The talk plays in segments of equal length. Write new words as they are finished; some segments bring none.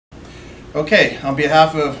Okay, on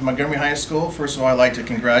behalf of Montgomery High School, first of all, I'd like to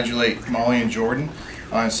congratulate Molly and Jordan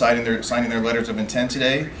on signing their letters of intent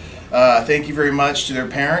today. Thank you very much to their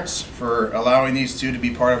parents for allowing these two to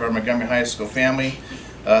be part of our Montgomery High School family.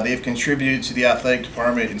 They've contributed to the athletic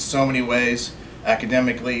department in so many ways,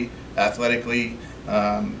 academically, athletically.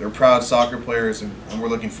 They're proud soccer players, and we're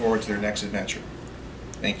looking forward to their next adventure.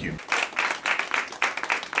 Thank you.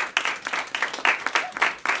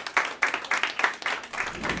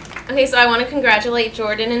 Okay, so I want to congratulate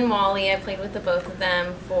Jordan and Molly. I played with the both of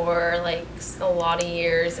them for like a lot of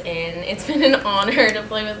years, and it's been an honor to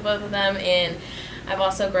play with both of them. And I've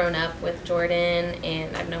also grown up with Jordan,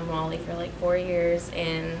 and I've known Molly for like 4 years,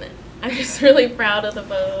 and I'm just really proud of the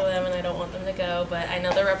both of them, and I don't want them to go, but I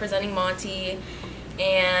know they're representing Monty,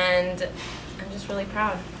 and I'm just really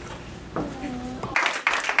proud.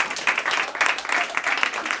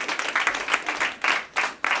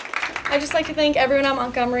 I'd just like to thank everyone at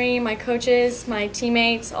Montgomery, my coaches, my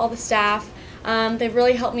teammates, all the staff. They've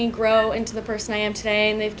really helped me grow into the person I am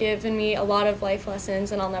today, and they've given me a lot of life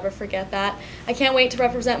lessons, and I'll never forget that. I can't wait to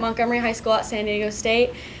represent Montgomery High School at San Diego State,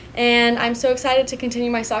 and I'm so excited to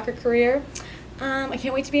continue my soccer career. I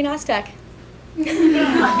can't wait to be an Aztec.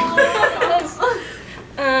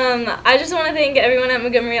 I just want to thank everyone at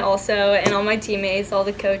Montgomery also, and all my teammates, all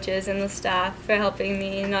the coaches and the staff for helping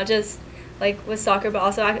me, not just like with soccer, but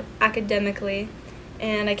also academically.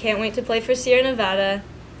 And I can't wait to play for Sierra Nevada.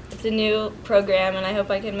 It's a new program, and I hope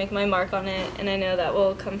I can make my mark on it, and I know that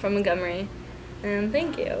will come from Montgomery. And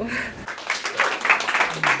thank you.